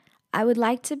I would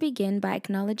like to begin by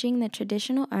acknowledging the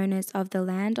traditional owners of the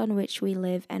land on which we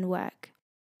live and work.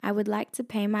 I would like to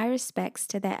pay my respects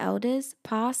to their elders,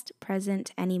 past,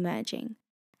 present, and emerging.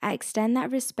 I extend that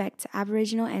respect to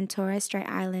Aboriginal and Torres Strait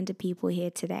Islander people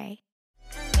here today.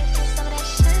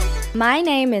 My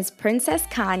name is Princess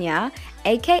Kanya,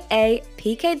 aka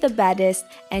PK the Baddest,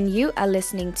 and you are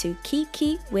listening to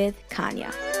Kiki with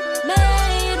Kanya.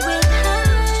 Made with honey.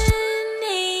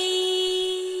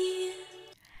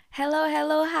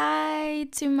 Hello, hi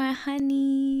to my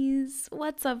honeys.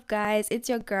 What's up, guys? It's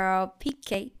your girl,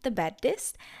 PK the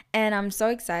Baddest, and I'm so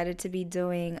excited to be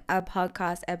doing a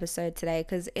podcast episode today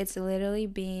because it's literally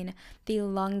been the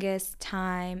longest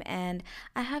time and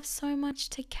I have so much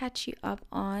to catch you up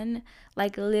on,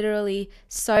 like literally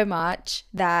so much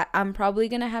that I'm probably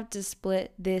gonna have to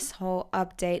split this whole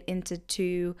update into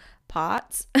 2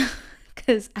 parts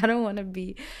because I don't want to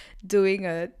be doing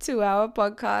a 2-hour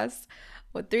podcast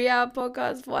or 3-hour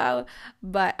podcast, 4-hour,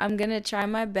 but I'm gonna try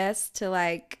my best to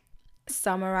like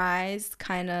summarize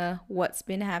kind of what's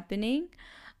been happening.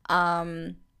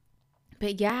 But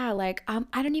yeah, like I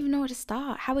don't even know where to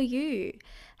start. How are you?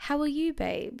 How are you,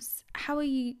 babes? How are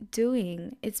you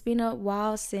doing? It's been a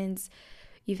while since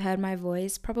you've heard my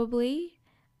voice, probably.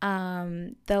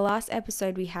 The last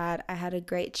episode we had, I had a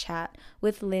great chat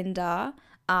with Linda.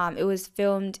 It was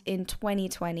filmed in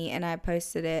 2020 and I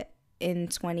posted it in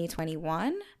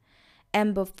 2021.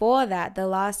 And before that, the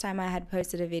last time I had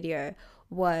posted a video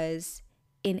was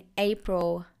in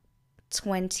the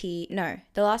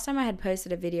last time I had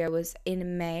posted a video was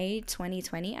in May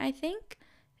 2020, I think.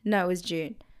 No, it was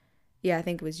June. Yeah, I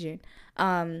think it was June.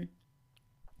 And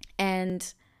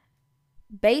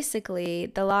basically,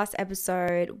 the last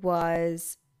episode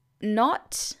was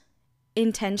not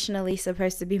intentionally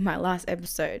supposed to be my last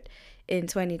episode in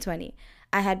 2020.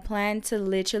 I had planned to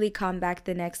literally come back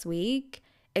the next week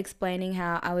explaining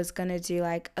how I was going to do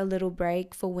like a little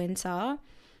break for winter.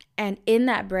 And in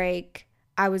that break,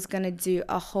 I was going to do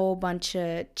a whole bunch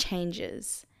of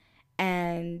changes.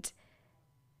 And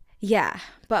yeah,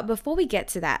 but before we get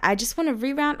to that, I just want to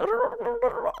reround.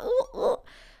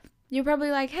 You're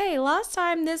probably like, hey, last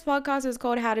time this podcast was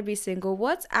called How to Be Single.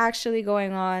 What's actually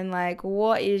going on? Like,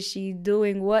 what is she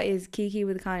doing? What is Kiki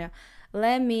with Kanya?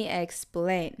 Let me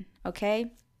explain,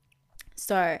 okay?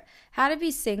 So, How to Be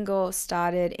Single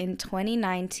started in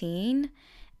 2019,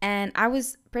 and I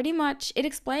was it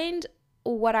explained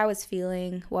what I was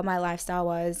feeling, what my lifestyle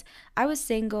was. I was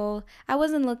single, I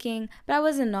wasn't looking, but I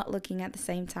wasn't not looking at the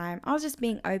same time. I was just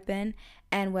being open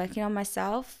and working on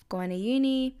myself, going to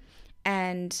uni,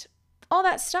 and all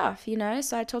that stuff, you know?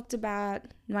 So I talked about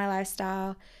my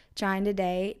lifestyle, trying to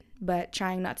date, but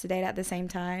trying not to date at the same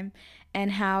time, and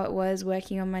how it was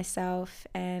working on myself,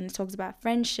 and talked about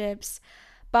friendships.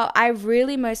 But I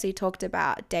really mostly talked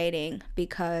about dating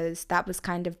because that was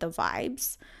kind of the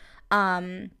vibes.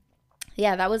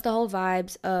 Yeah, that was the whole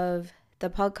vibes of the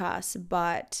podcast.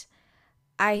 But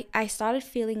I started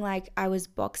feeling like I was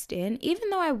boxed in, even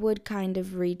though I would kind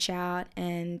of reach out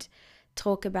and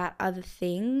talk about other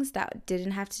things that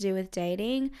didn't have to do with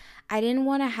dating. I didn't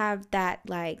want to have that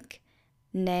like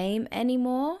name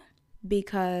anymore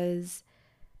because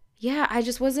yeah, I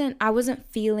wasn't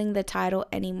feeling the title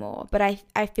anymore. But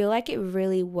I feel like it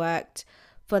really worked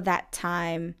for that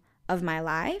time of my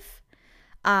life.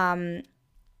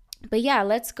 But yeah,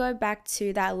 let's go back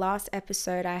to that last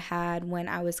episode I had when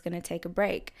I was going to take a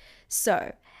break.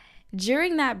 So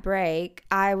during that break,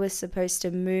 I was supposed to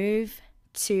move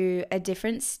to a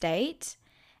different state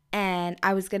and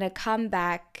I was going to come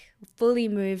back fully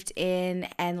moved in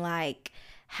and like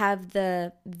have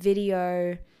the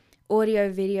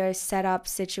audio video setup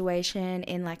situation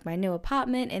in like my new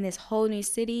apartment in this whole new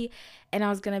city. And I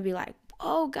was going to be like,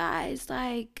 oh guys,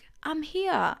 like I'm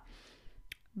here.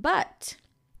 But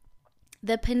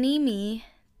the Paniana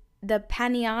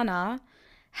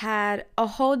had a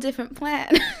whole different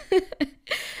plan.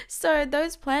 So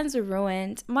those plans were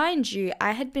ruined. Mind you,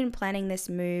 I had been planning this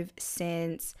move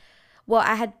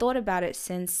I had thought about it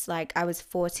since like I was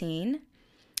 14.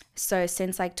 So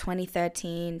since like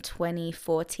 2013,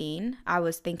 2014, I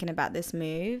was thinking about this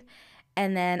move.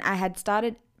 And then I had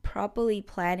started properly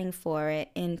planning for it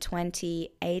in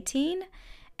 2018.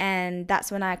 And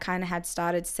that's when I kind of had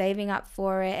started saving up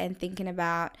for it and thinking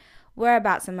about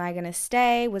whereabouts am I going to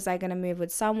stay? Was I going to move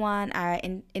with someone?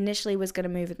 I initially was going to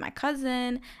move with my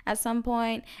cousin at some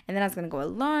point, and then I was going to go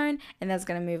alone, and then I was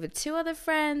going to move with 2 other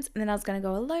friends, and then I was going to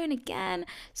go alone again.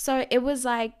 So it was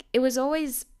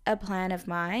always a plan of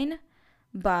mine,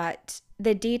 but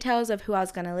the details of who I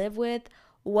was going to live with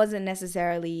wasn't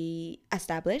necessarily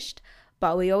established,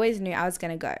 but we always knew I was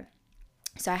going to go.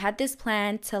 So I had this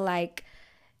plan to like,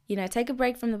 take a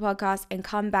break from the podcast and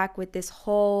come back with this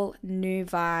whole new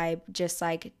vibe, just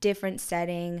like different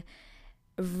setting,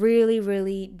 really,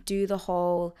 really do the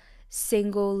whole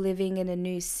single living in a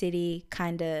new city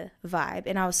kind of vibe.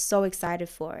 And I was so excited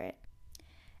for it.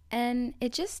 And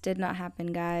it just did not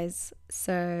happen, guys.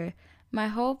 So my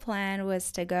whole plan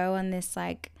was to go on this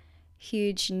like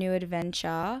huge new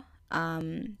adventure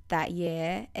that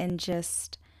year and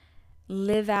just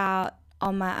live out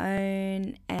on my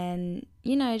own and,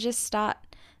 just start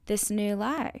this new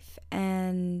life.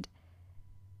 And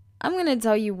I'm going to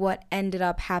tell you what ended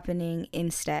up happening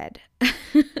instead.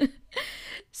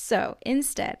 So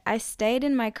instead, I stayed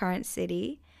in my current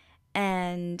city,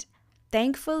 and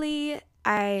thankfully,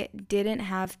 I didn't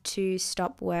have to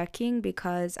stop working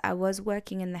because I was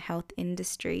working in the health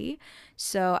industry.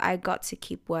 So I got to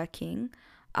keep working.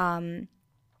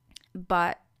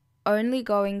 But only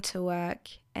going to work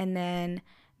and then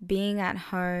being at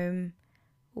home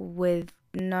with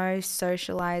no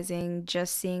socializing,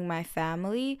 just seeing my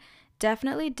family,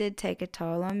 definitely did take a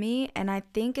toll on me. And I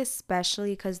think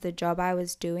especially because the job I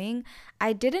was doing,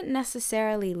 I didn't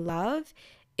necessarily love.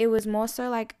 It was more so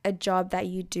like a job that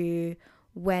you do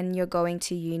when you're going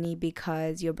to uni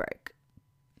because you're broke.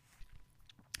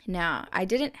 Now, I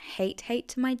didn't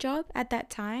hate my job at that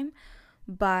time,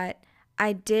 but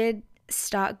I did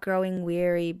start growing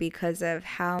weary because of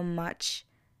how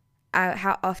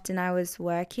often I was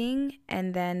working,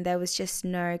 and then there was just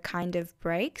no kind of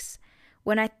breaks.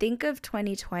 When I think of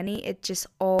 2020, it just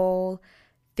all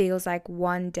feels like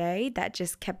one day that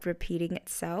just kept repeating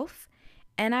itself.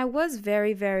 And I was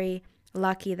very, very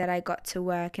lucky that I got to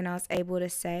work and I was able to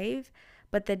save.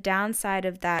 But the downside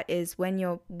of that is when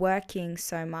you're working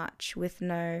so much with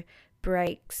no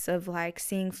breaks of like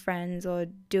seeing friends or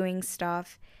doing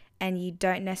stuff, and you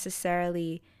don't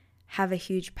necessarily have a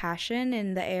huge passion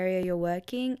in the area you're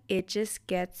working, it just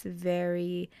gets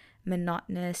very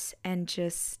monotonous and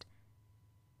just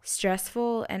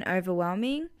stressful and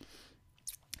overwhelming.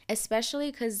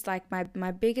 Especially because like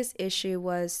my biggest issue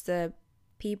was the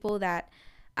people that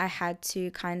I had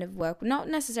to kind of work with. Not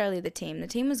necessarily the team. The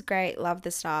team was great, love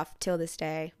the staff till this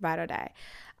day, right or die.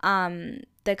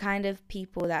 The kind of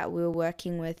people that we were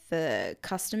working with, the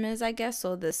customers, I guess,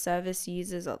 or the service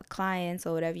users or the clients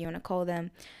or whatever you want to call them.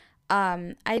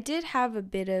 I did have a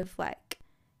bit of like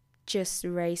just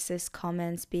racist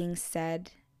comments being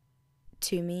said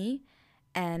to me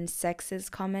and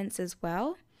sexist comments as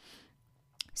well.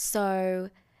 So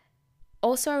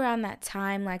also around that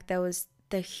time, like there was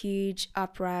the huge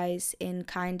uprise in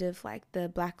kind of like the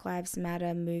Black Lives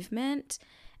Matter movement,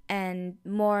 and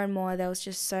more there was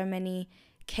just so many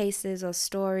cases or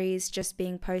stories just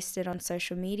being posted on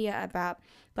social media about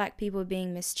Black people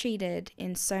being mistreated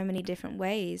in so many different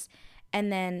ways. And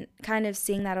then kind of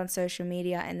seeing that on social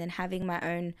media and then having my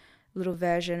own little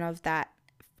version of that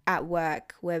at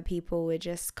work, where people were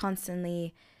just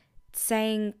constantly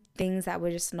saying things that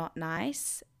were just not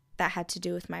nice that had to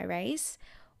do with my race,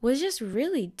 was just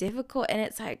really difficult. And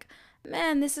it's like,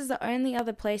 man, this is the only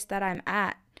other place that I'm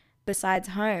at besides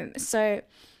home. So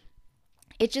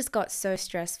it just got so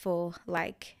stressful.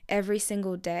 Like every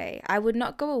single day, I would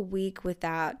not go a week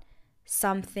without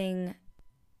something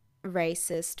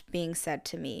racist being said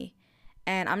to me.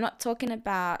 And I'm not talking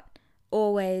about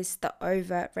always the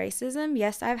overt racism.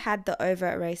 Yes, I've had the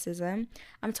overt racism.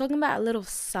 I'm talking about little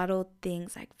subtle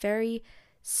things, like very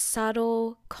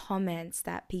subtle comments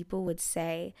that people would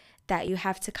say that you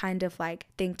have to kind of like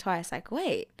think twice, like,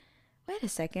 wait a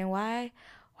second, why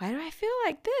do I feel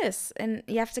like this? And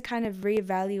you have to kind of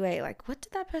reevaluate, like, what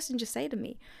did that person just say to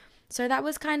me? So that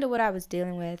was kind of what I was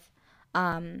dealing with.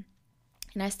 And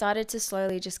I started to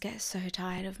slowly just get so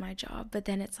tired of my job. But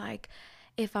then it's like,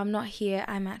 if I'm not here,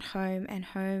 I'm at home, and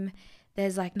home,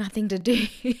 there's like nothing to do.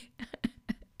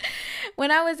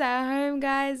 When I was at home,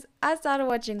 guys, I started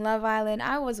watching Love Island.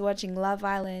 I was watching Love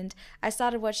Island. I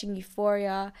started watching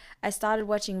Euphoria. I started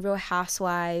watching Real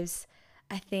Housewives.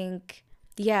 I think,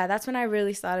 yeah, that's when I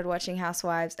really started watching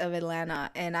Housewives of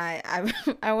Atlanta. And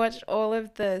I watched all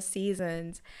of the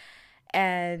seasons.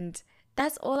 And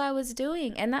that's all I was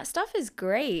doing. And that stuff is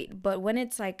great. But when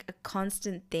it's like a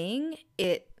constant thing,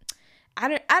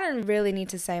 I don't really need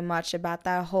to say much about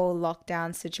that whole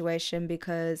lockdown situation,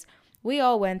 because we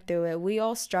all went through it. We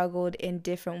all struggled in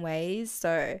different ways.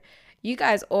 So you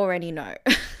guys already know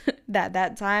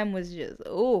that time was just,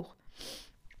 ooh.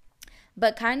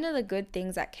 But kind of the good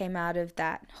things that came out of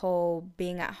that whole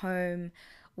being at home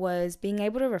was being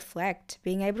able to reflect,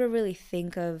 being able to really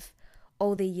think of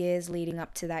all the years leading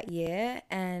up to that year,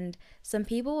 and some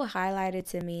people were highlighted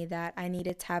to me that I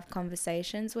needed to have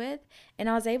conversations with, and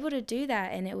I was able to do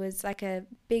that, and it was like a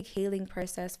big healing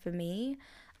process for me.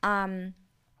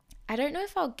 I don't know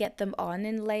if I'll get them on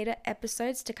in later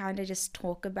episodes to kind of just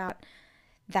talk about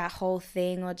that whole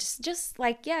thing, or just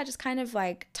like, yeah, just kind of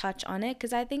like touch on it,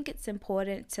 because I think it's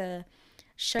important to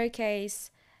showcase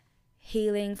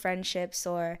healing friendships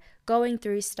or going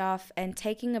through stuff and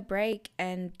taking a break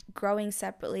and growing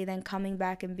separately, then coming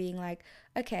back and being like,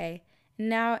 okay,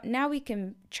 now we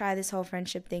can try this whole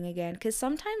friendship thing again, because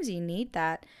sometimes you need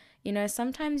that.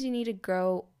 Sometimes you need to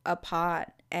grow apart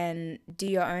and do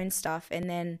your own stuff, and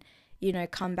then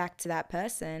come back to that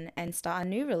person and start a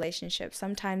new relationship.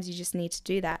 Sometimes you just need to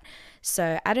do that.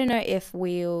 So I don't know if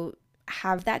we'll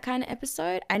have that kind of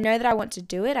episode. I know that I want to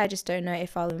do it. I just don't know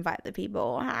if I'll invite the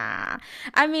people. I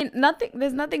mean,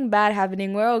 there's nothing bad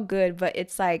happening. We're all good, but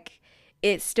it's like,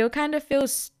 it still kind of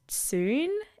feels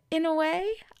soon in a way,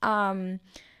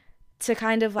 to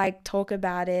kind of like talk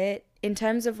about it in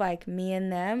terms of like me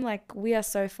and them. Like, we are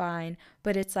so fine,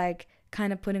 but it's like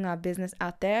kind of putting our business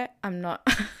out there. I'm not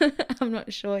I'm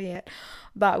not sure yet,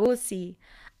 but we'll see.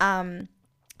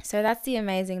 So that's the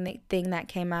amazing thing that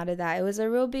came out of that. It was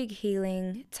a real big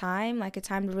healing time, like a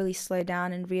time to really slow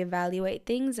down and reevaluate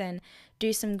things and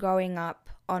do some growing up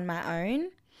on my own.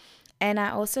 And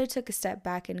I also took a step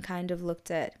back and kind of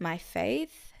looked at my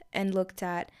faith and looked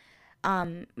at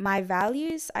my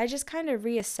values. I just kind of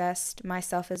reassessed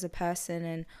myself as a person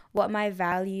and what my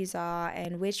values are,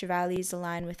 and which values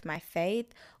align with my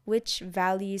faith, which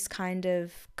values kind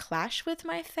of clash with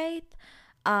my faith.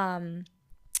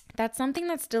 That's something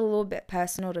that's still a little bit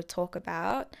personal to talk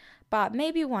about, but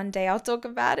maybe one day I'll talk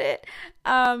about it.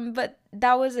 But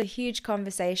that was a huge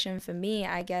conversation for me,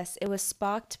 I guess. It was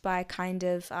sparked by kind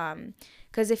of,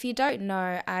 because if you don't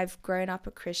know, I've grown up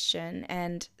a Christian,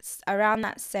 and around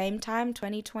that same time,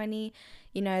 2020,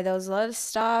 there was a lot of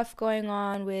stuff going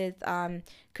on with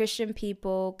Christian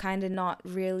people kind of not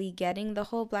really getting the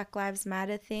whole Black Lives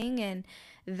Matter thing, and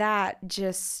that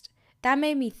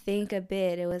made me think a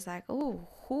bit. It was like, oh.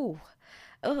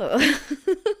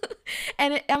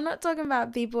 And I'm not talking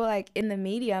about people like in the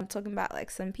media. I'm talking about like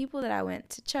some people that I went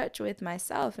to church with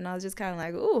myself, and I was just kind of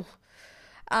like, ooh.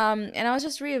 And I was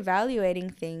just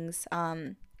reevaluating things.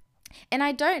 And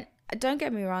don't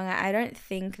get me wrong, I don't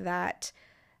think that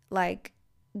like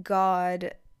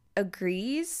God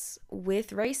agrees with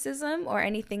racism or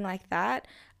anything like that.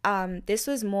 This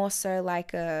was more so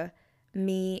like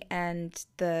me and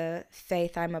the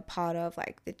faith I'm a part of,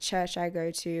 like the church I go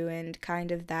to, and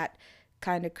kind of that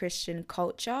kind of Christian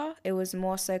culture. It was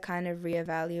more so kind of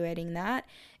reevaluating that.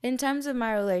 In terms of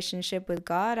my relationship with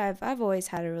God, I've always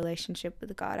had a relationship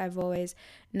with God. I've always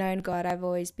known God. I've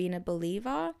always been a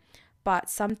believer. But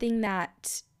something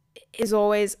that is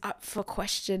always up for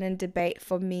question and debate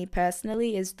for me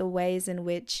personally is the ways in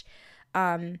which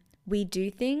we do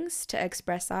things to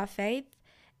express our faith,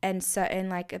 and certain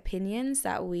like opinions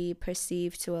that we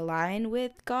perceive to align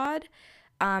with God.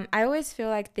 I always feel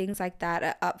like things like that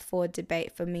are up for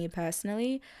debate for me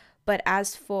personally. But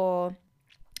as for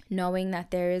knowing that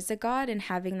there is a God and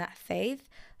having that faith,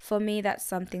 for me, that's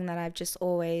something that I've just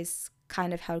always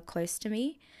kind of held close to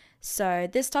me. So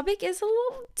this topic is a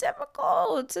little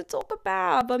difficult to talk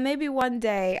about, but maybe one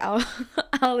day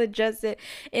I'll address it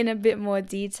in a bit more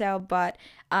detail. But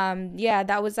yeah,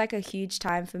 that was like a huge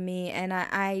time for me, and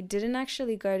I didn't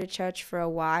actually go to church for a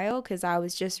while because I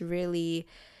was just really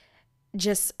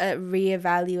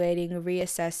reevaluating,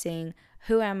 reassessing,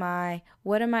 who am I,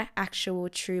 what are my actual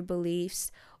true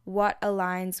beliefs, what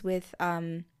aligns with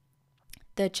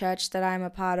the church that I'm a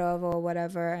part of or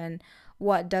whatever, and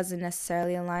what doesn't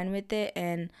necessarily align with it,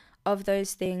 and of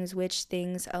those things, which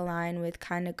things align with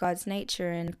kind of God's nature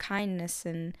and kindness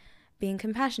and being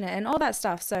compassionate and all that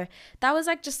stuff. So that was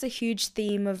like just a huge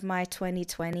theme of my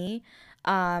 2020.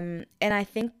 And I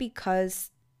think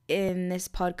because in this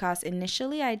podcast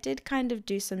initially I did kind of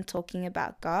do some talking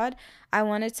about God, I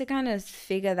wanted to kind of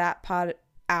figure that part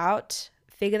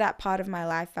of my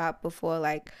life out before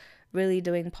like really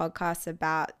doing podcasts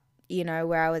about,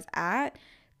 where I was at.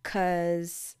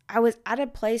 Because I was at a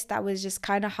place that was just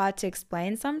kind of hard to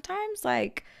explain sometimes.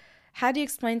 Like, how do you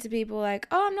explain to people like,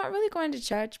 oh, I'm not really going to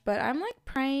church, but I'm like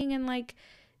praying and like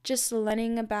just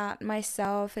learning about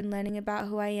myself and learning about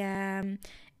who I am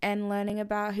and learning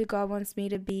about who God wants me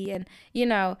to be. And,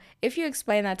 if you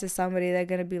explain that to somebody, they're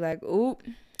going to be like, ooh.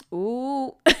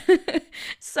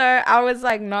 So I was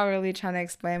like not really trying to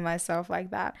explain myself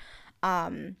like that.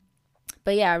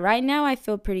 But yeah, right now I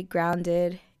feel pretty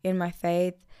grounded in my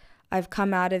faith. I've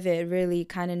come out of it really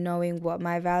kind of knowing what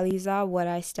my values are, what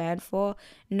I stand for,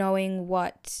 knowing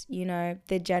what,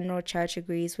 the general church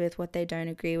agrees with, what they don't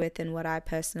agree with, and what I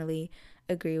personally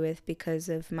agree with because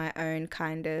of my own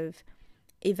kind of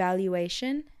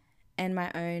evaluation and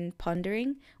my own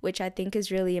pondering, which I think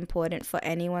is really important for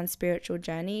anyone's spiritual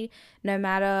journey. No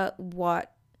matter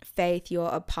what faith you're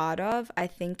a part of, I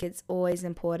think it's always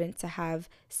important to have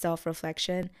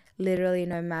self-reflection. Literally,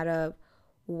 no matter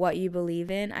what you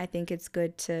believe in, I think it's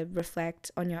good to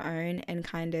reflect on your own and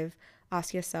kind of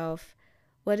ask yourself,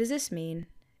 what does this mean?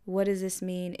 What does this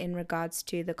mean in regards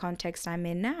to the context I'm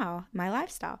in now, my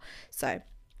lifestyle? So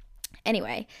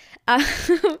anyway,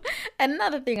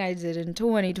 another thing I did in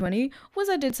 2020 was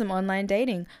I did some online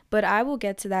dating, but I will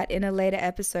get to that in a later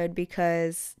episode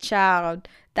because, child,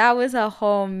 that was a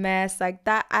whole mess. Like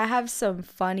that, I have some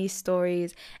funny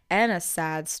stories and a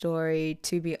sad story,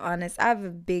 to be honest. I have a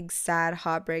big, sad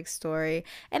heartbreak story,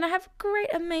 and I have a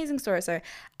great, amazing story. So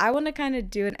I want to kind of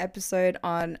do an episode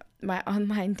on my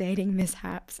online dating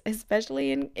mishaps,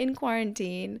 especially in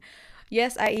quarantine.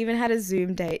 Yes, I even had a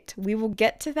Zoom date. We will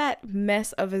get to that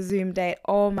mess of a Zoom date.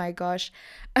 Oh my gosh.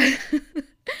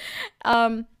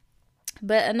 um,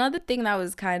 but another thing that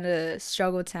was kind of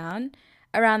struggle town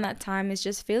around that time is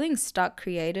just feeling stuck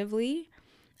creatively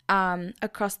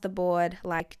across the board,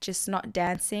 like just not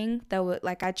dancing. There were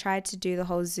like I tried to do the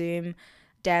whole Zoom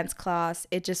dance class.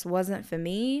 It just wasn't for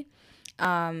me.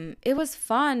 It was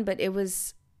fun, but it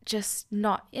was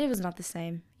not the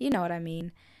same. You know what I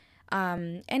mean?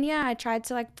 And yeah, I tried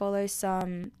to like follow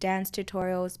some dance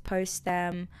tutorials, post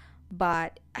them,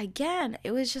 but again,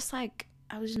 it was just like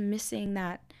I was missing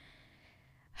that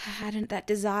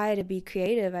desire to be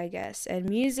creative, I guess. And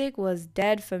music was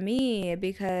dead for me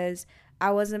because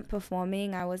I wasn't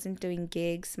performing, I wasn't doing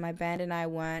gigs, my band and I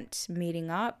weren't meeting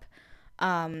up.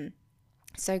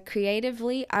 So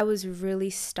creatively, I was really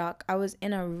stuck. I was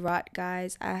in a rut,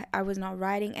 guys. I was not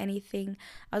writing anything.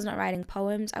 I was not writing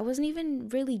poems. I wasn't even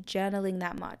really journaling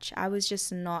that much. I was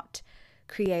just not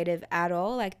creative at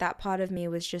all. Like that part of me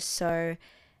was just so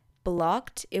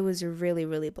blocked. It was really,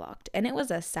 really blocked. And it was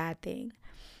a sad thing.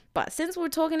 But since we're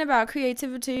talking about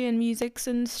creativity and musics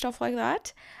and stuff like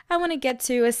that, I want to get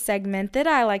to a segment that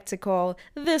I like to call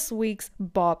This Week's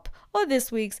Bop or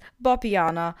This Week's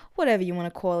Bopiana, whatever you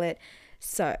want to call it.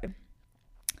 So,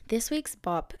 this week's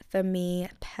bop for me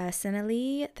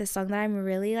personally, the song that I'm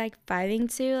really like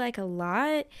vibing to like a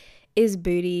lot is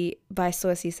Booty by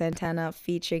Saucy Santana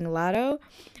featuring Latto.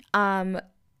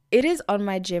 It is on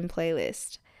my gym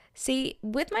playlist. See,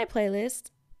 with my playlist,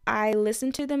 I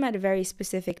listen to them at very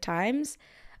specific times.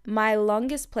 My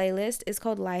longest playlist is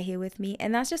called Lie Here With Me,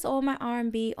 and that's just all my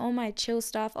R&B, all my chill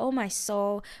stuff, all my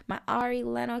soul, my Ari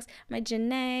Lennox, my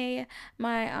Janae,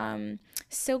 my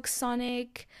Silk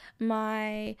Sonic,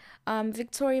 my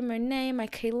Victoria Monet, my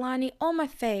Kehlani, all my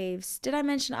faves. Did I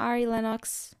mention Ari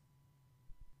Lennox?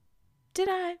 Did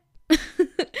I?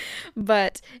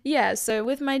 But yeah, so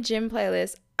with my gym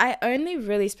playlist, I only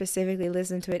really specifically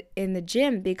listen to it in the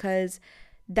gym because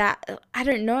that I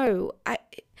don't know.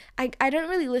 I don't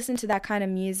really listen to that kind of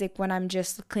music when I'm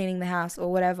just cleaning the house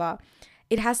or whatever.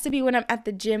 It has to be when I'm at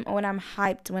the gym or when I'm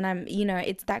hyped, when I'm,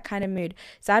 it's that kind of mood.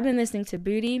 So I've been listening to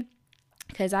Booty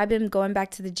because I've been going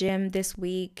back to the gym this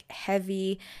week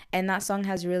heavy, and that song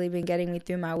has really been getting me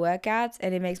through my workouts,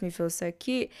 and it makes me feel so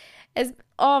cute.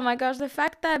 Oh my gosh, the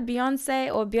fact that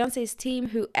Beyonce or Beyonce's team,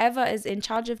 whoever is in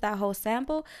charge of that whole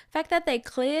sample, the fact that they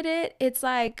cleared it, it's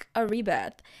like a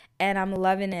rebirth, and I'm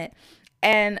loving it.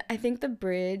 And I think the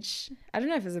bridge, I don't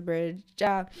know if it's a bridge,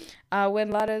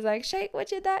 when Latto's like, shake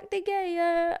what you got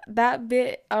together, that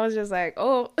bit, I was just like,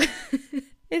 oh,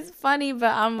 it's funny,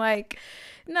 but I'm like,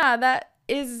 nah, that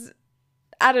is,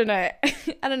 I don't know.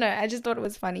 I don't know. I just thought it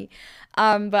was funny.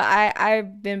 But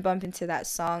I've been bumping to that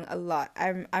song a lot.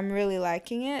 I'm really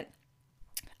liking it.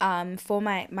 For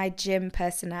my gym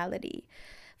personality.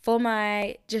 For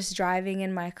my just driving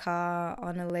in my car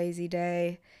on a lazy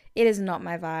day, it is not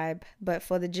my vibe. But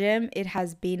for the gym, it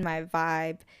has been my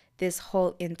vibe this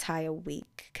whole entire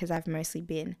week because I've mostly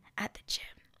been at the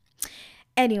gym.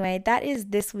 Anyway, that is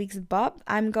this week's bop.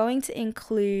 I'm going to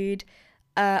include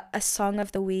a song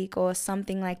of the week or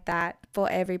something like that for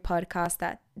every podcast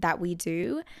that we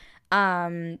do,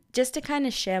 just to kind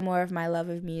of share more of my love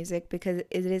of music, because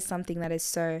it is something that is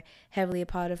so heavily a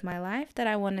part of my life that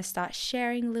I want to start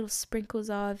sharing little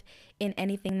sprinkles of in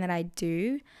anything that I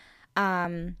do.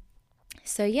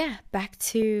 So yeah, back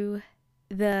to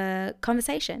the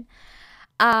conversation.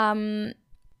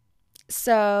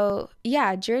 So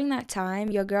yeah, during that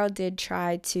time, your girl did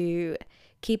try to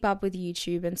keep up with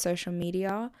YouTube and social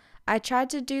media. I tried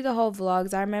to do the whole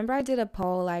vlogs. I remember I did a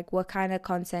poll like, what kind of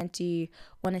content do you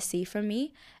want to see from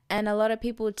me? And a lot of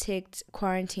people ticked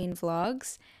quarantine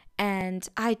vlogs. And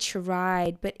I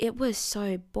tried, but it was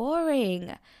so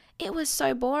boring. It was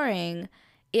so boring.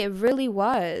 It really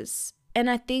was. And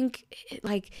I think,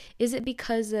 like, is it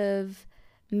because of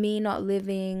me not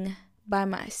living by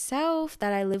myself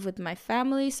that I live with my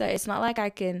family? So it's not like I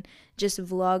can just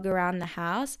vlog around the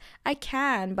house. I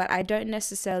can, but I don't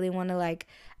necessarily want to, like,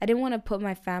 I didn't want to put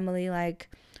my family, like,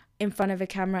 in front of a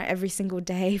camera every single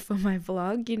day for my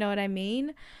vlog. You know what I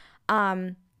mean?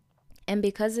 And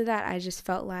because of that, I just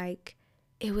felt like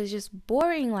it was just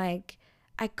boring. Like,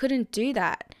 I couldn't do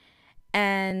that.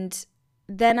 And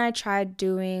then I tried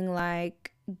doing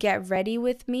like get ready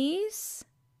with me's.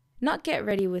 Not get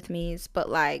ready with me's, but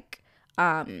like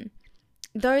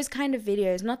those kind of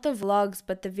videos, not the vlogs,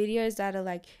 but the videos that are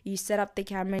like you set up the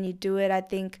camera and you do it. I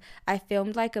think I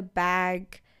filmed like a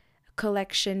bag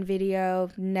collection video,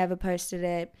 never posted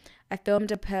it. I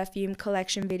filmed a perfume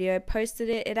collection video, posted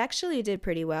it. It actually did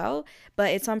pretty well,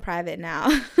 but it's on private now.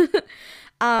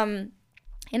 And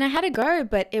I had to go,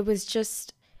 but it was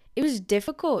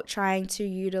difficult trying to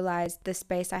utilize the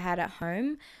space I had at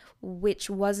home, which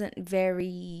wasn't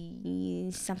very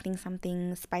something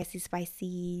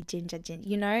spicy, ginger,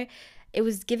 you know? It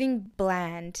was giving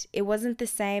bland. It wasn't the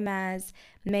same as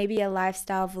maybe a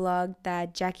lifestyle vlog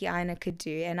that Jackie Aina could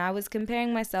do. And I was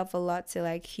comparing myself a lot to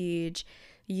like huge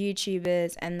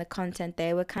YouTubers and the content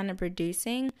they were kind of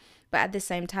producing. But at the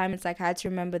same time, it's like I had to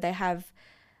remember they have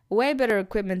way better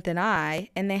equipment than I,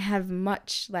 and they have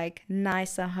much like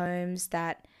nicer homes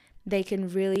that they can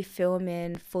really film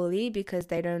in fully because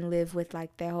they don't live with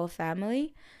like their whole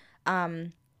family.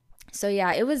 So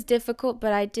yeah, it was difficult,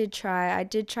 but I did try. I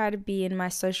did try to be in my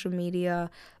social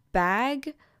media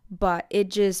bag, but it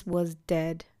just was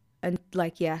dead. And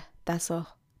like, yeah, that's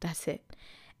all. That's it.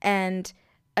 And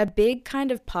a big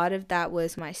kind of part of that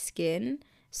was my skin.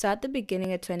 So at the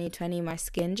beginning of 2020, my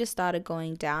skin just started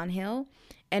going downhill.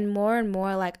 And more,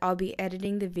 like I'll be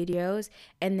editing the videos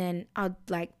and then I'll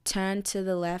like turn to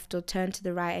the left or turn to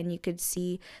the right and you could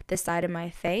see the side of my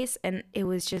face. And it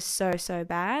was just so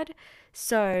bad.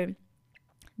 So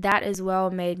that as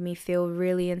well made me feel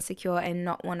really insecure and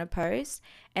not want to post.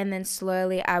 And then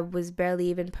slowly I was barely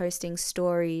even posting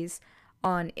stories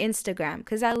on Instagram,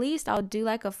 because at least I'll do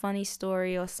like a funny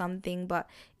story or something, but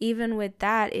even with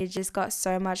that it just got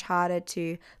so much harder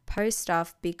to post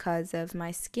stuff because of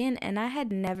my skin, and I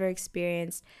had never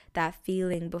experienced that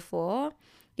feeling before.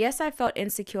 Yes, I felt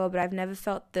insecure, but I've never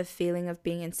felt the feeling of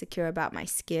being insecure about my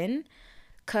skin,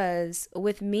 because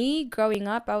with me growing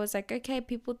up I was like, okay,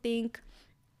 people think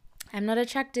I'm not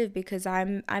attractive because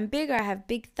I'm bigger. I have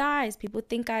big thighs. People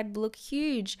think I look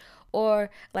huge, or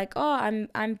like, oh,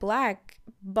 I'm black.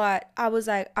 But I was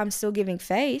like, I'm still giving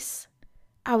face.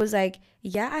 I was like,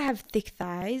 yeah, I have thick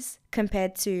thighs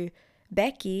compared to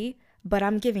Becky, but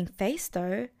I'm giving face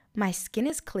though. My skin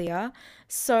is clear.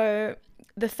 So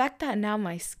the fact that now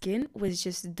my skin was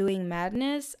just doing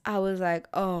madness, I was like,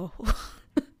 oh.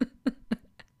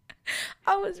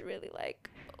 I was really like,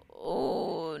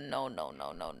 oh, no.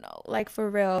 Like for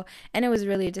real. And it was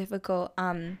really difficult.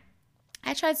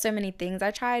 I tried so many things.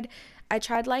 I tried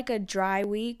like a dry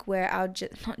week where I'll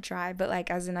just, not dry, but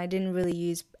like as in I didn't really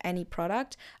use any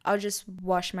product. I'll just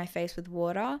wash my face with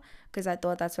water because I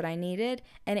thought that's what I needed.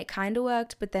 And it kind of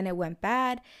worked, but then it went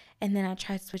bad. And then I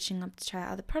tried switching up to try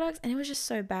other products and it was just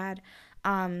so bad.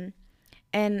 And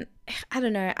I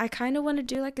don't know, I kind of want to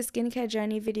do like a skincare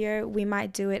journey video. We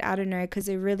might do it, I don't know, because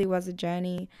it really was a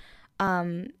journey.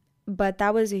 But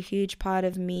that was a huge part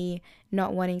of me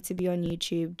not wanting to be on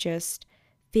YouTube, just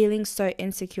feeling so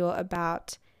insecure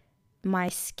about my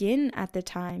skin at the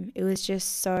time. It was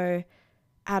just so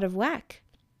out of whack.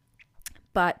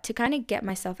 But to kind of get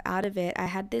myself out of it, I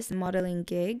had this modeling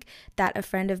gig that a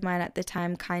friend of mine at the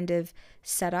time kind of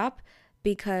set up,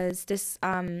 because this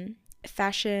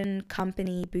fashion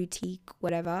company, boutique,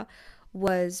 whatever,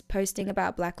 was posting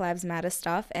about Black Lives Matter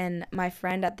stuff, and my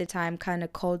friend at the time kind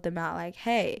of called them out like,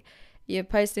 hey, you're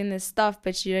posting this stuff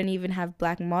but you don't even have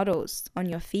black models on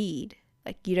your feed,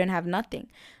 like you don't have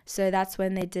nothing. So that's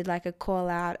when they did like a call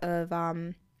out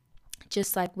of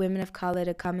just like women of color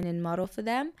to come in and model for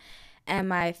them, and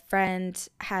my friend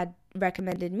had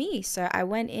recommended me, so I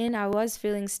went in. I was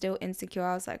feeling still insecure.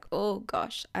 I was like, oh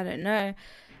gosh, I don't know,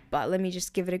 but let me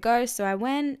just give it a go. So I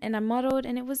went and I modeled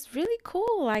and it was really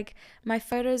cool. Like my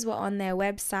photos were on their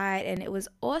website and it was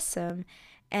awesome.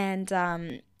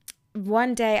 And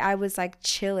one day I was like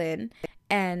chilling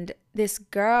and this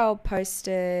girl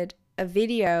posted a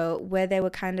video where they were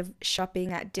kind of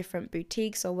shopping at different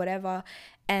boutiques or whatever.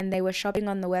 and they were shopping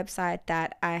on the website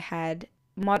that I had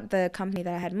the company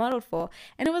that I had modeled for.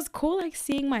 And it was cool like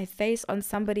seeing my face on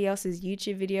somebody else's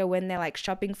YouTube video when they're like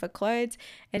shopping for clothes,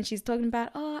 and she's talking about,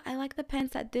 oh, I like the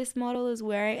pants that this model is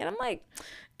wearing, and I'm like,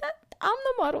 that I'm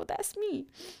the model, that's me.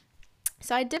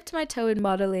 So I dipped my toe in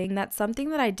modeling. That's something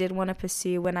that I did want to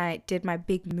pursue when I did my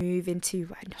big move into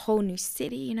a whole new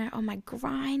city, you know, on my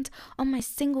grind, on my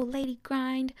single lady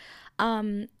grind.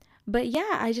 But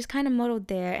yeah, I just kind of modeled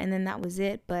there, and then that was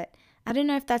it. But I don't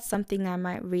know if that's something I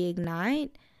might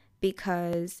reignite,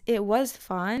 because it was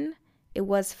fun. It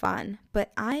was fun.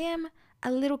 But I am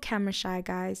a little camera shy,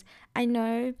 guys. I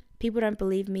know people don't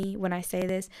believe me when I say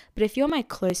this, but if you're my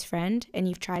close friend and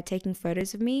you've tried taking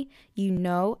photos of me, you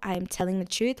know I am telling the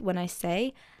truth when I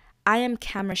say I am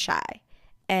camera shy.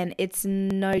 And it's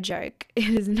no joke. It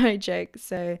is no joke.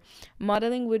 So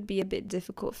modeling would be a bit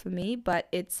difficult for me, but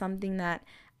it's something that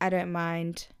I don't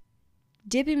mind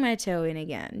dipping my toe in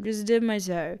again. Just dip my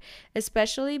toe.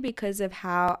 Especially because of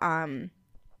how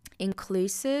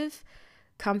inclusive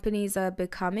companies are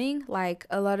becoming. Like,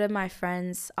 a lot of my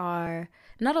friends are,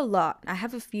 not a lot, I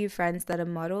have a few friends that are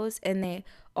models, and they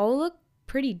all look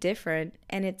pretty different.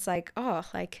 And it's like, oh,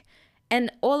 like,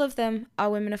 and all of them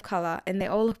are women of color, and they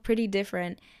all look pretty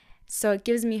different. So it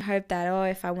gives me hope that, oh,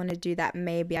 if I want to do that,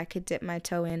 maybe I could dip my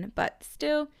toe in. But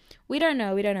still, we don't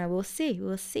know. We'll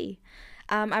see.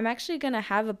 I'm actually going to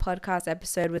have a podcast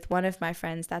episode with one of my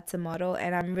friends that's a model,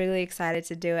 and I'm really excited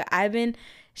to do it.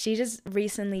 She just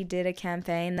recently did a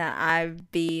campaign that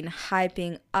I've been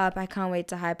hyping up. I can't wait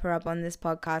to hype her up on this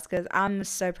podcast because I'm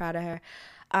so proud of her.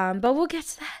 But we'll get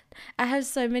to that. I have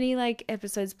so many like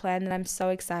episodes planned that I'm so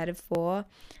excited for.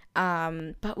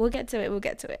 But we'll get to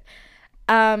it.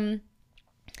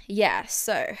 Yeah,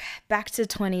 so back to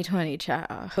 2020,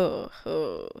 child.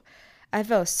 I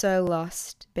felt so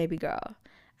lost, baby girl.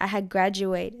 I had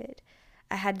graduated.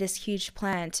 I had this huge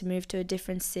plan to move to a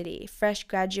different city, fresh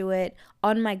graduate,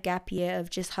 on my gap year of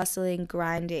just hustling,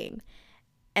 grinding.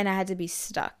 And I had to be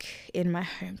stuck in my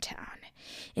hometown,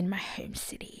 in my home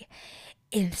city,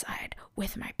 inside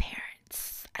with my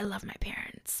parents. I love my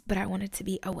parents, but I wanted to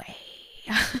be away.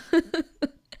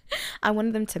 I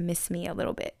wanted them to miss me a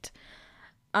little bit.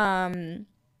 So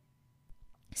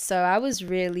I was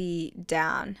really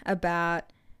down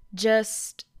about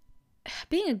just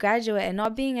being a graduate and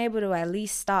not being able to at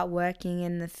least start working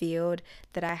in the field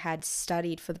that I had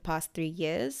studied for the past 3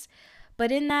 years.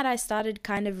 But in that, I started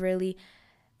kind of really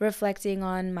reflecting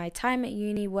on my time at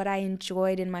uni, what I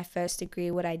enjoyed in my first degree,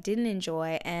 what I didn't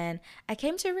enjoy. And I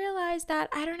came to realize that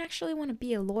I don't actually want to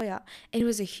be a lawyer. It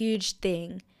was a huge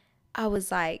thing. I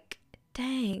was like,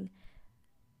 dang,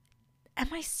 am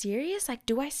I serious? Like,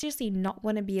 do I seriously not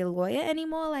want to be a lawyer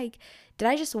anymore? Like, did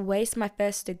I just waste my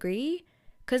first degree?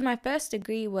 Because my first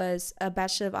degree was a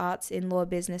Bachelor of Arts in Law,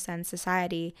 Business and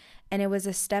Society, and it was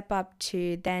a step up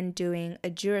to then doing a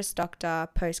Juris Doctor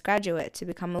postgraduate to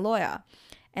become a lawyer.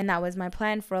 And that was my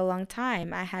plan for a long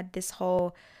time. I had this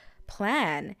whole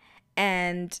plan,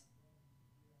 and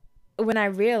when I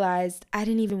realized I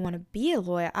didn't even want to be a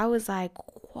lawyer, I was like,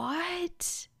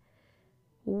 what?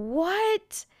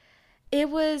 It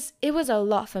was a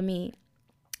lot for me.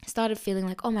 I started feeling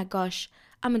like, oh my gosh,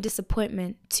 I'm a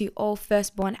disappointment to all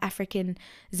firstborn African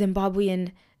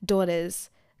Zimbabwean daughters,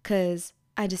 because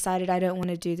I decided I don't want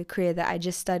to do the career that I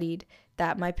just studied,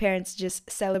 that my parents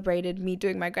just celebrated me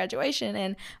doing my graduation,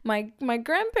 and my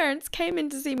grandparents came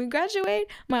in to see me graduate.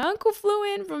 My uncle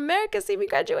flew in from America to see me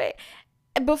graduate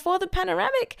before the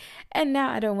panoramic, and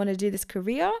now I don't want to do this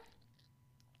career.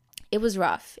 It was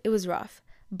rough.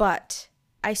 But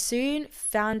I soon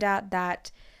found out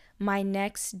that my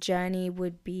next journey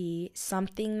would be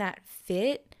something that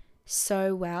fit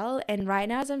so well. And right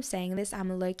now, as I'm saying this,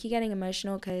 I'm low-key getting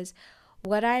emotional because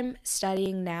what I'm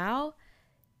studying now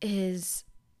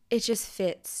it just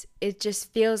fits. It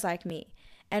just feels like me.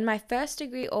 And my first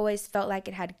degree always felt like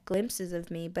it had glimpses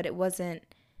of me, but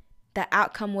the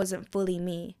outcome wasn't fully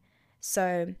me.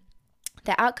 So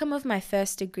the outcome of my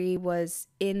first degree was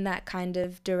in that kind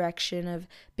of direction of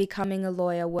becoming a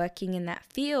lawyer, working in that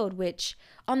field, which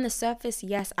on the surface,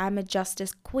 yes, I'm a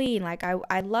justice queen. Like,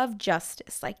 I love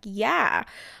justice. Like, yeah.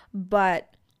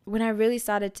 But when I really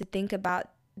started to think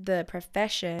about the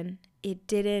profession, it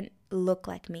didn't look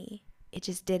like me. It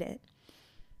just didn't.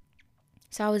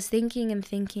 So I was thinking,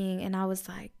 and I was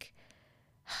like,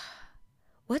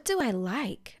 what do I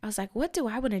like? I was like, what do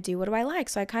I want to do? What do I like?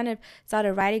 So I kind of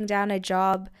started writing down a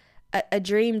job, a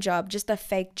dream job, just a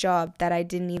fake job that I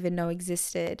didn't even know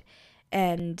existed.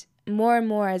 And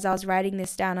more as I was writing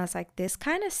this down, I was like, this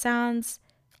kind of sounds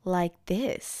like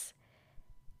this.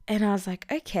 And I was like,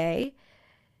 okay.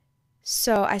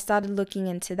 So I started looking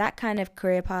into that kind of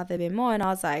career path a bit more, and I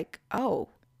was like, oh,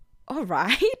 all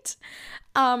right.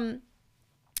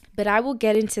 But I will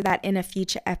get into that in a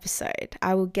future episode.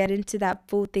 I will get into that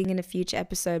full thing in a future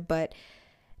episode. But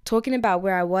talking about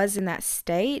where I was in that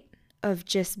state of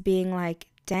just being like,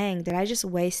 dang, did I just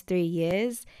waste 3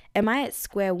 years? Am I at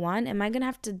square one? Am I going to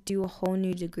have to do a whole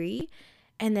new degree?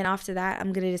 And then after that,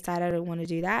 I'm going to decide I don't want to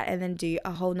do that, and then do a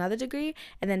whole nother degree,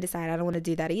 and then decide I don't want to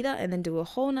do that either, and then do a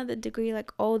whole nother degree.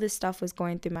 Like, all this stuff was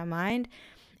going through my mind.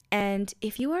 And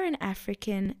if you are an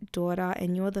African daughter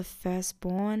and you're the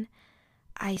firstborn,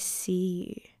 I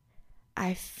see you.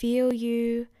 I feel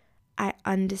you. I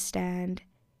understand.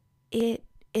 It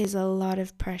is a lot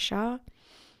of pressure.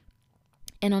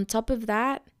 And on top of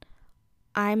that,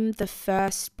 I'm the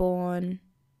firstborn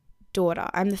daughter.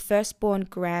 I'm the firstborn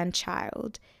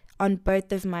grandchild on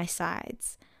both of my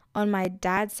sides. On my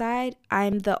dad's side,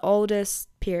 I'm the oldest,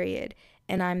 period,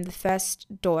 and I'm the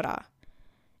first daughter.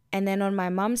 And then on my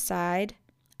mum's side,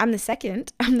 I'm the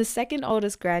second. I'm the second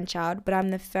oldest grandchild, but I'm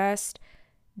the first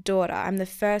daughter. I'm the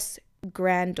first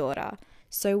granddaughter.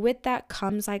 So with that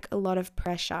comes like a lot of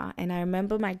pressure. And I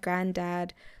remember my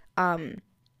granddad,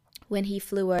 when he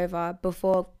flew over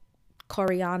before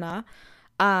Coriana,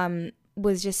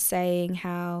 was just saying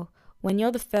how when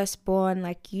you're the firstborn,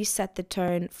 like, you set the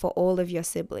tone for all of your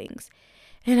siblings.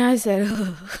 And I said,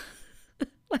 ugh.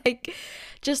 Like,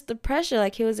 just the pressure.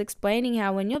 Like, he was explaining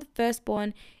how when you're the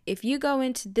firstborn, if you go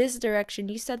into this direction,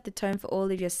 you set the tone for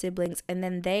all of your siblings, and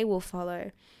then they will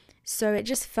follow. So it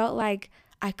just felt like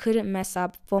I couldn't mess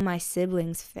up for my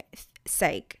siblings'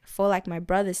 sake, for like my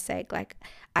brother's sake. Like,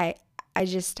 I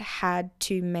just had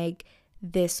to make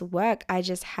this work. I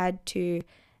just had to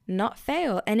not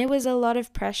fail. And it was a lot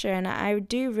of pressure. And I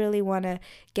do really want to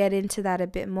get into that a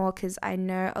bit more, because I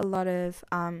know a lot of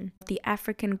the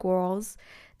African girls,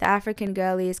 the African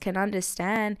girlies can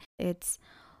understand. It's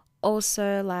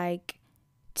also like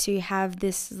to have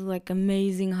this like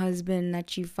amazing husband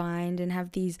that you find, and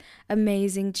have these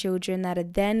amazing children that are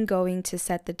then going to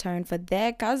set the tone for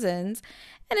their cousins.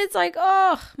 And it's like,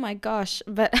 oh my gosh.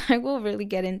 But I will really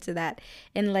get into that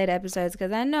in later episodes,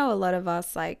 because I know a lot of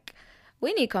us, like,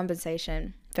 we need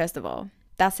compensation, first of all.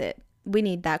 That's it. We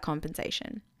need that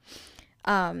compensation.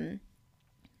 But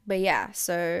yeah,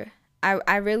 so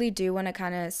I really do want to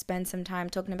kind of spend some time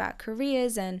talking about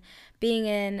careers and being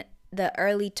in the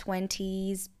early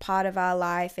 20s part of our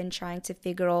life and trying to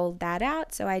figure all that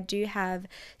out. So I do have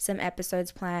some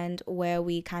episodes planned where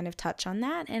we kind of touch on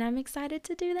that, and I'm excited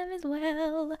to do them as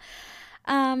well.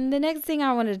 The next thing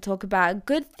I wanted to talk about,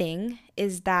 good thing,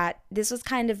 is that this was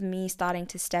kind of me starting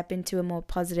to step into a more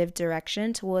positive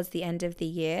direction towards the end of the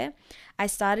year. I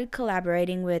started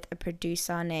collaborating with a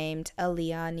producer named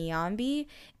Aaliyah Nyambi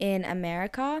in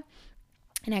America,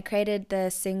 and I created the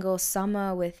single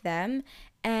Summer with them.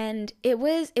 And it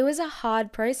was a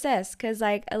hard process, because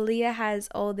like Aaliyah has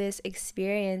all this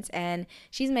experience and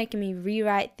she's making me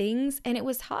rewrite things, and it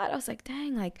was hard. I was like,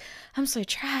 dang, like, I'm so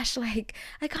trash, like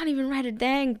I can't even write a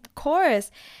dang chorus.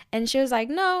 And she was like,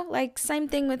 no, like, same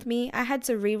thing with me. I had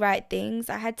to rewrite things.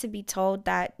 I had to be told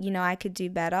that, you know, I could do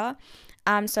better.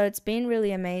 So it's been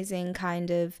really amazing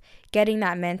kind of getting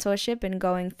that mentorship and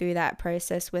going through that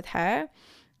process with her.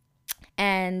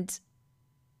 And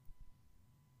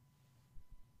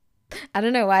I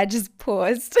don't know why I just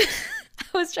paused.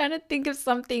 I was trying to think of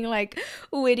something like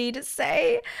witty to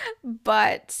say,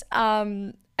 but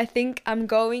I think I'm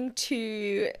going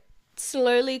to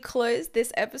slowly close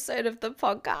this episode of the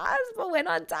podcast, but we're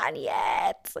not done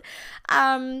yet.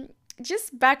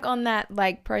 Just back on that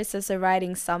like process of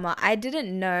writing Summer, I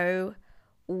didn't know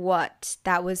what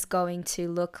that was going to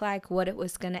look like, what it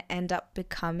was going to end up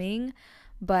becoming,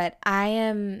 but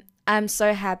I'm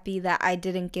so happy that I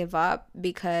didn't give up,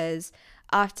 because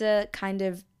after kind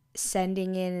of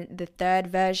sending in the third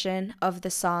version of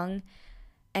the song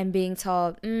and being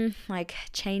told, like,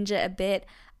 change it a bit,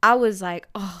 I was like,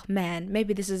 oh man,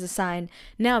 maybe this is a sign.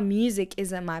 Now music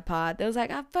isn't my part. There was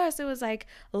like, at first it was like,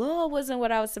 law wasn't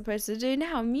what I was supposed to do.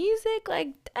 Now music, like,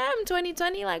 damn,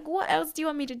 2020, like, what else do you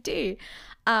want me to do?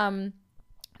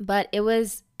 But it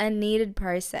was a needed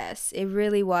process. It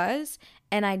really was.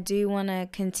 And I do want to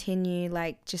continue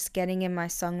like just getting in my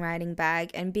songwriting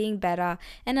bag and being better,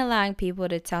 and allowing people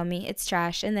to tell me it's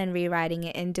trash and then rewriting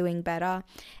it and doing better.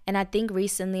 And I think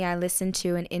recently I listened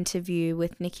to an interview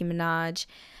with Nicki Minaj,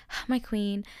 my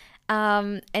queen,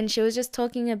 and she was just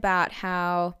talking about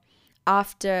how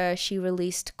after she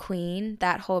released Queen,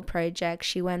 that whole project,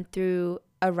 she went through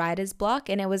a writer's block,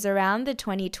 and it was around the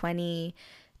 2020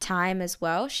 time as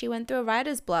well. She went through a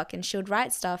writer's block, and she would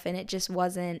write stuff and it just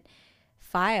wasn't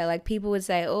fire. Like people would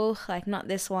say, oh, like not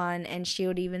this one, and she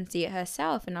would even see it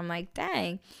herself. And I'm like,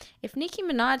 dang, if Nicki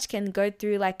Minaj can go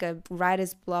through like a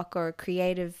writer's block or a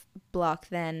creative block,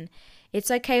 then it's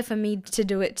okay for me to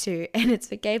do it too. And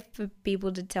it's okay for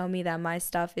people to tell me that my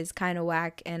stuff is kind of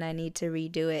whack and I need to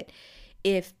redo it.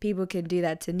 If people can do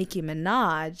that to Nicki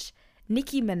Minaj,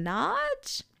 Nicki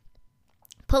Minaj,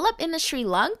 pull up in Sri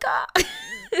Lanka.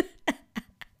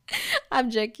 I'm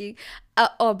joking.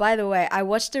 Oh, by the way, I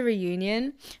watched a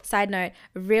reunion. Side note,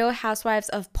 Real Housewives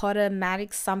of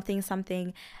Potomac something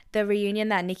something. The reunion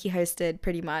that Nicki hosted,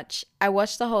 pretty much. I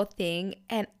watched the whole thing,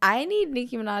 and I need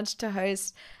Nicki Minaj to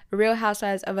host Real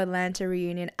Housewives of Atlanta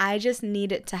reunion. I just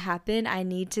need it to happen. I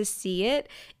need to see it.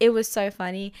 It was so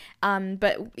funny.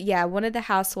 But yeah, one of the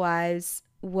housewives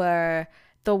were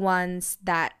the ones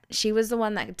that she was the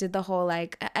one that did the whole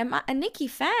like, am I a Nicki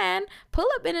fan? Pull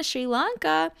up in Sri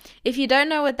Lanka. If you don't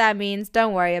know what that means,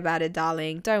 don't worry about it,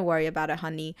 darling. Don't worry about it,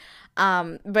 honey.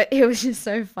 But it was just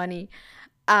so funny.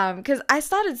 Because I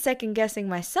started second guessing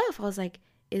myself. I was like,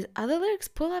 is other lyrics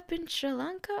pull up in Sri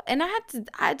Lanka? And I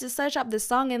had to search up the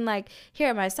song and like hear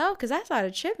it myself because I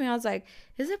started tripping. I was like,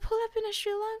 is it pull up in a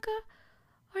Sri Lanka?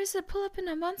 Or is it pull up in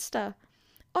a monster?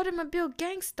 Automobile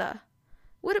gangster.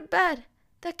 What a bad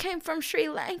that came from Sri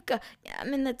Lanka. Yeah,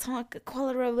 I'm in the Tonka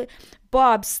Kuala.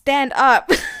 Bob, stand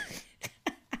up.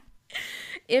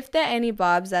 If there are any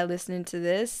Bobs that are listening to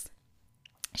this,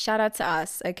 shout out to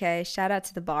us, okay? Shout out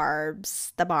to the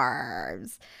Barbs. The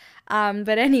Barbs.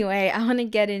 But anyway, I want to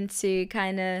get into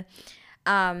kind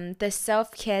of the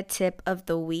self-care tip of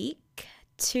the week.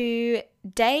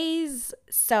 Today's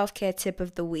self-care tip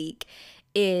of the week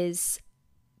is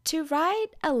to write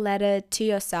a letter to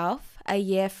yourself a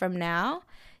year from now,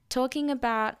 talking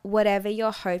about whatever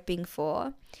you're hoping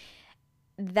for.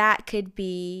 That could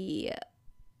be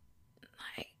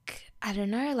like, I don't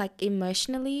know, like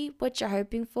emotionally, what you're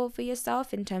hoping for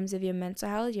yourself in terms of your mental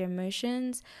health, your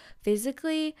emotions,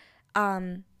 physically,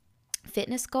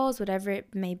 fitness goals, whatever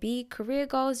it may be, career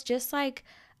goals, just like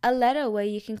a letter where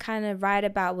you can kind of write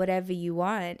about whatever you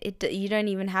want. You don't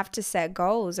even have to set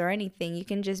goals or anything. You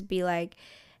can just be like,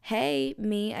 hey,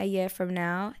 me a year from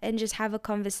now, and just have a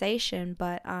conversation.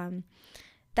 But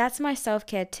that's my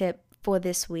self-care tip for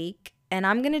this week, and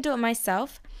I'm gonna do it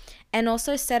myself and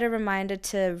also set a reminder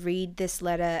to read this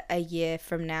letter a year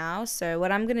from now. So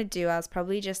what I'm gonna do, I was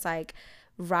probably just like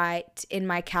write in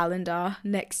my calendar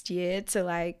next year to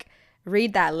like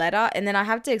read that letter, and then I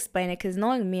have to explain it because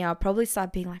knowing me, I'll probably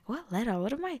start being like, what letter,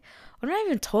 what am I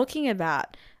even talking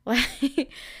about?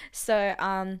 Like,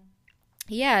 so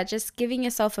yeah, just giving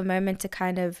yourself a moment to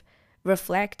kind of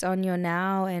reflect on your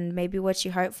now and maybe what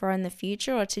you hope for in the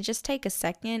future, or to just take a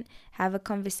second, have a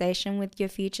conversation with your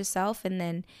future self, and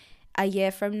then a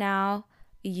year from now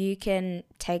you can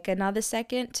take another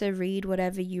second to read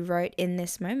whatever you wrote in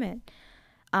this moment.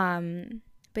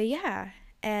 But yeah,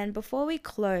 and before we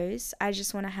close, I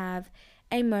just want to have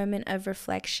a moment of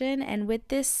reflection, and with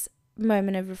this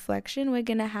moment of reflection, we're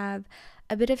going to have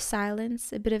a bit of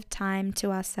silence, a bit of time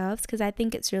to ourselves, because I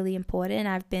think it's really important.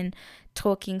 I've been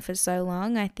talking for so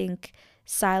long. I think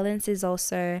silence is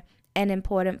also an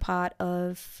important part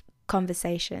of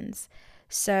conversations.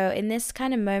 So in this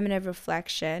kind of moment of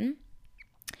reflection,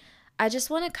 I just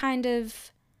want to kind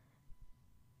of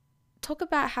talk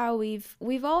about how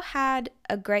we've all had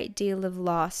a great deal of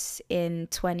loss in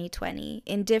 2020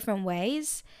 in different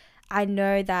ways. I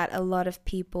know that a lot of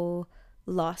people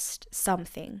lost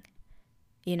something,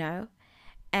 you know,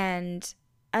 and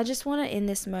I just want to, in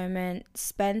this moment,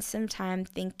 spend some time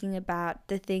thinking about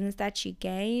the things that you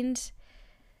gained,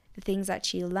 the things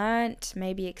that you learnt,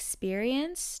 maybe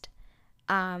experienced,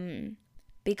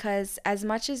 because as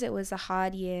much as it was a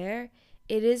hard year,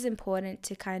 it is important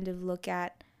to kind of look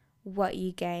at what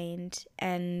you gained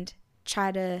and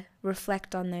try to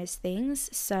reflect on those things.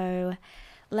 So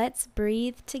let's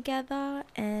breathe together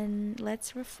and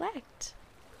let's reflect.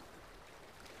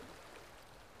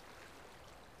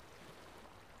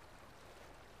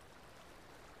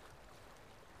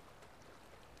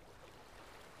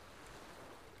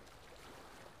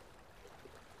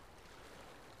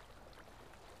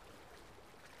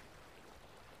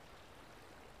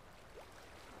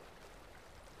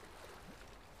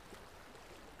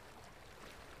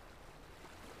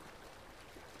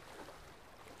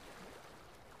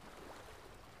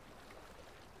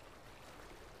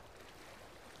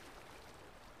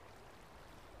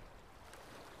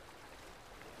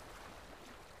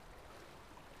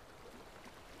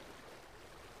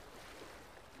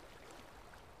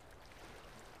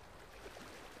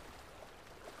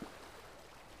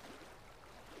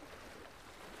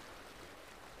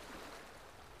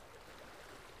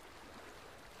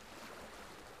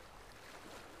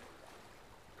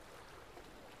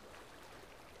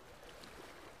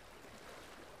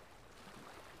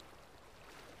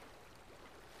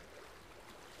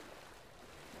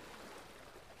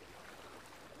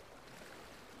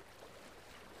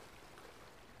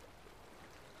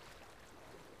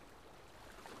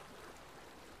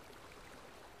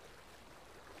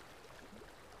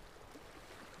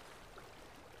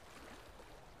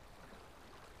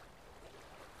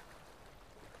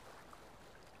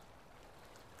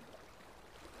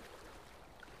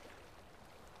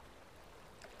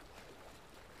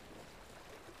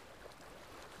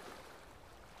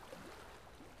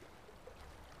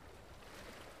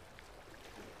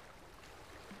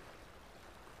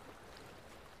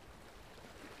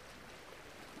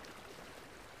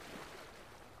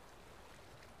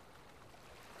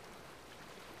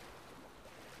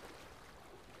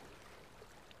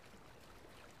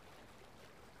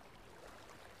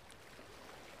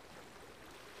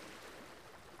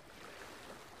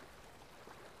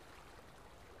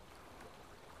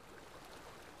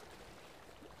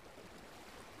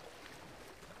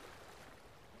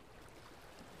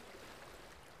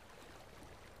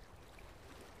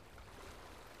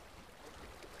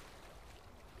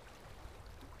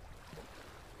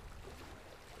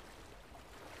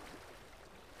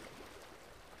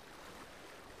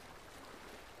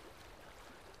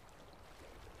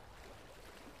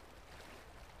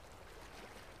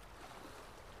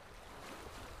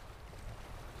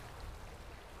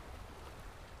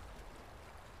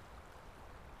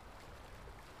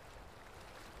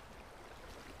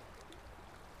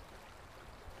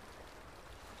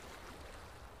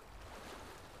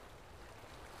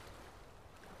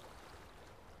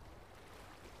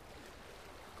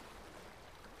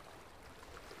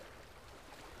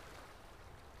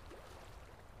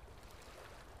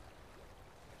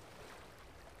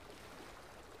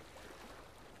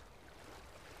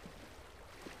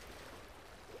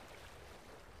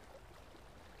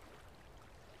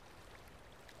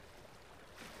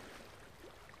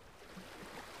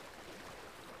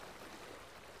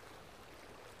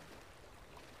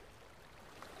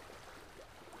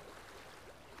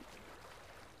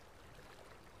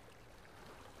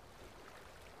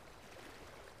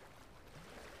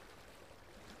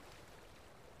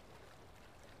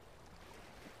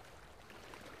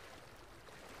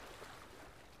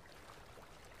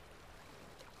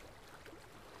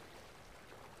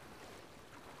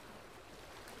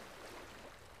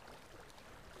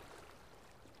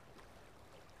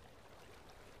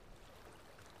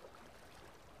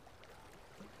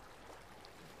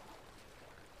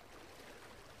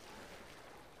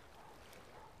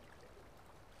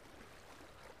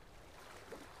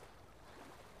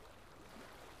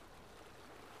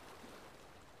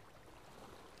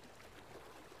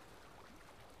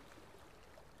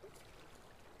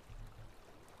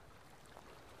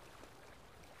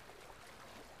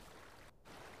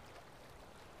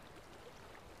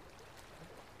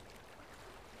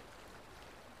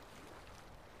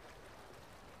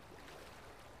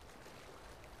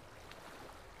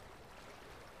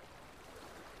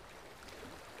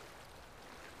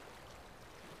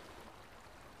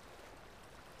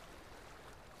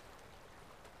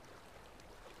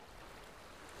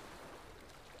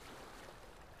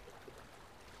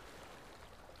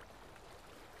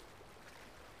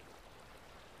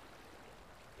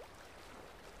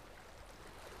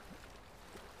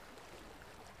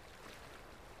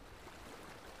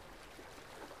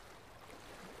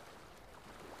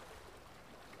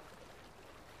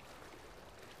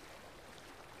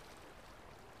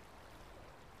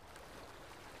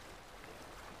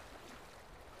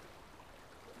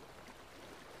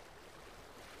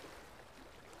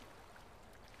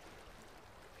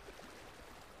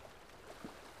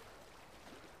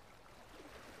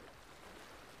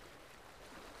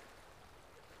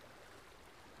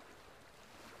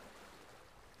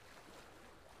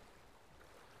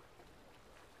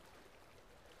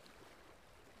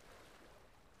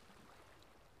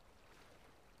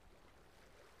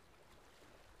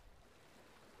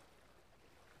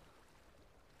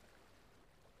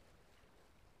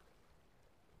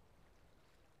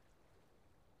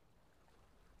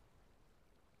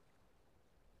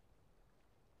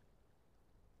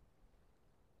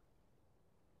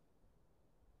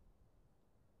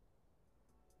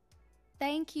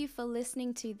 Thank you for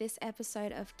listening to this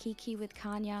episode of Kiki with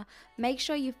Kanya. Make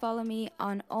sure you follow me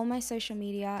on all my social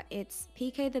media. It's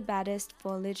PK the Baddest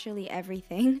for literally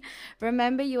everything.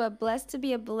 Remember, you are blessed to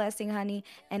be a blessing, honey,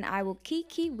 and I will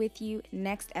Kiki with you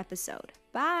next episode.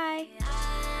 Bye.